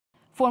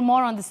For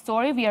more on the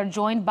story, we are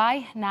joined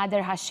by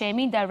Nader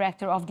Hashemi,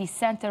 Director of the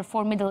Center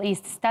for Middle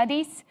East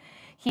Studies.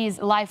 He is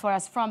live for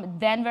us from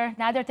Denver.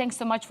 Nader, thanks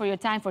so much for your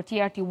time for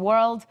TRT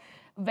World.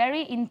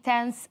 Very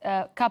intense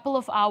couple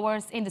of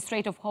hours in the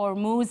Strait of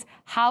Hormuz.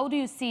 How do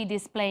you see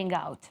this playing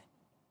out?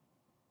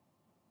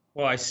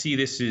 Well, I see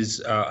this as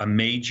a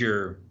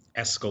major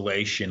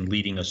escalation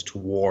leading us to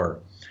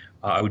war.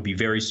 I would be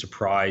very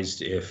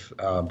surprised if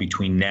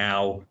between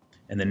now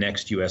and the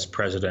next U.S.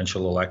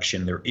 presidential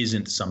election, there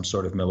isn't some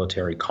sort of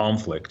military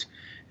conflict.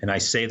 And I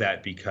say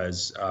that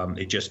because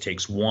it just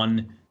takes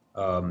one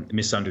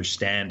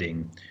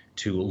misunderstanding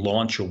to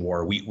launch a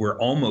war. We're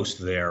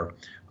almost there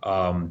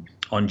on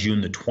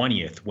June the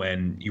 20th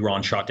when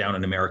Iran shot down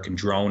an American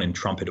drone and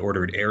Trump had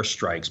ordered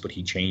airstrikes, but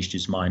he changed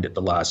his mind at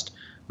the last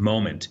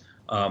moment.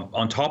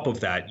 On top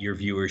of that, your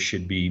viewers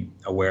should be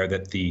aware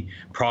that the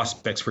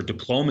prospects for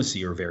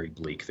diplomacy are very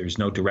bleak. There's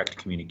no direct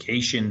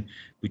communication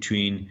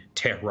between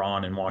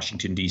Tehran and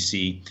Washington,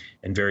 D.C.,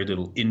 and very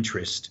little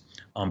interest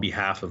on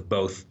behalf of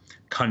both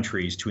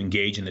countries to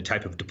engage in the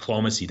type of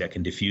diplomacy that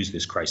can diffuse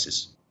this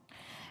crisis.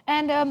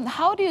 And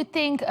how do you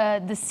think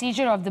the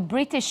seizure of the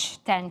British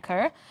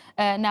tanker,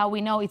 now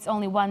we know it's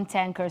only one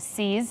tanker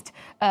seized,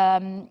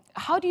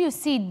 how do you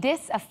see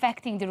this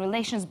affecting the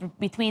relations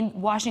between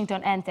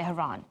Washington and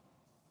Tehran?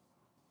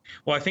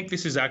 Well, I think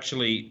this is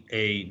actually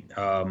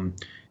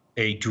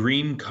a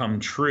dream come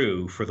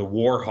true for the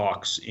war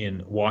hawks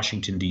in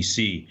Washington,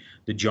 D.C.,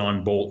 the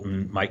John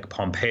Bolton, Mike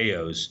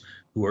Pompeos,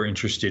 who are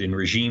interested in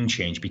regime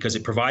change, because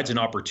it provides an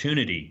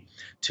opportunity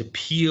to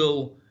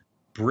peel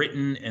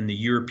Britain and the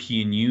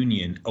European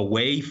Union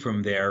away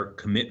from their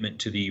commitment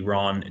to the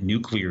Iran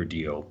nuclear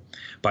deal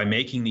by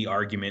making the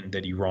argument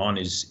that Iran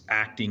is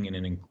acting in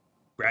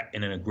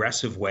an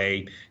aggressive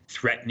way,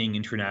 threatening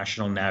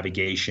international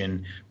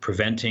navigation,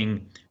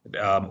 preventing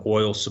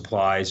oil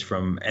supplies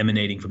from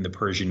emanating from the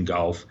Persian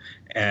Gulf,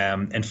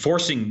 and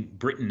forcing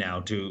Britain now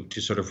to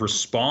sort of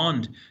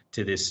respond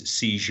to this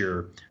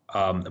seizure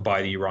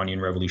by the Iranian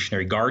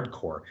Revolutionary Guard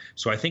Corps.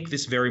 So I think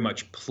this very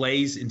much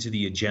plays into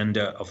the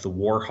agenda of the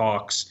war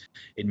hawks.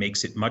 It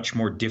makes it much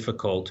more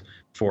difficult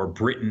for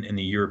Britain and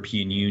the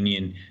European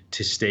Union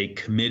to stay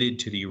committed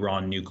to the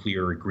Iran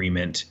nuclear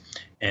agreement.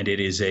 And it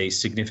is a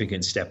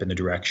significant step in the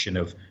direction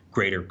of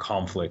greater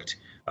conflict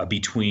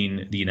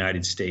between the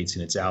United States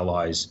and its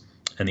allies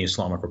and the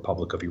Islamic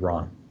Republic of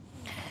Iran.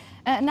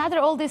 Nader,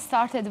 all this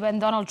started when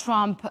Donald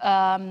Trump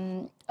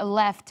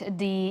left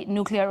the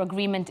nuclear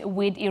agreement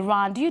with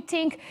Iran. Do you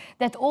think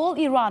that all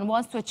Iran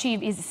wants to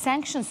achieve is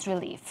sanctions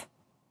relief?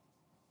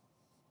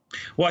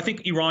 Well, I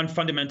think Iran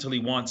fundamentally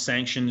wants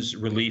sanctions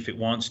relief. It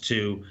wants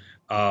to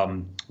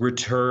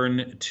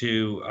return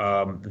to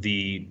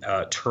the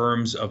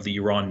terms of the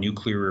Iran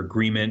nuclear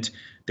agreement.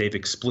 They've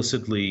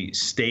explicitly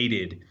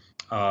stated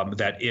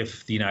that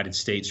if the United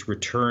States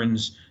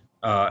returns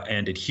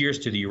and adheres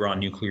to the Iran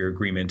nuclear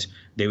agreement,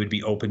 they would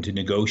be open to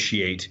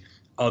negotiate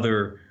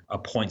other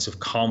points of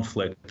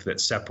conflict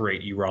that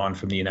separate Iran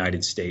from the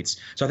United States.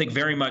 So I think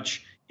very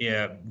much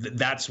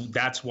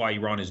that's why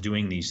Iran is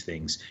doing these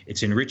things.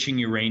 It's enriching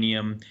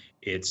uranium.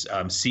 It's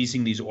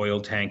seizing these oil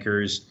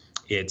tankers.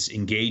 It's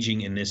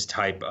engaging in this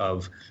type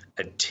of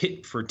a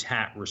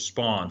tit-for-tat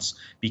response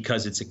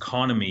because its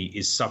economy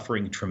is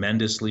suffering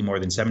tremendously. More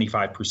than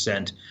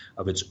 75%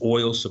 of its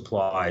oil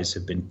supplies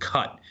have been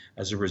cut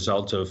as a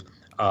result of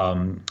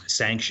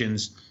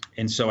sanctions.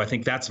 And so I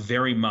think that's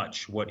very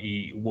much what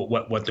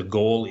the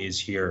goal is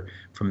here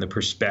from the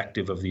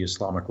perspective of the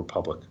Islamic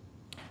Republic.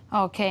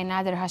 Okay,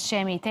 Nader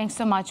Hashemi, thanks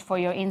so much for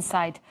your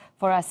insight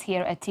for us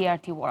here at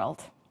TRT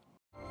World.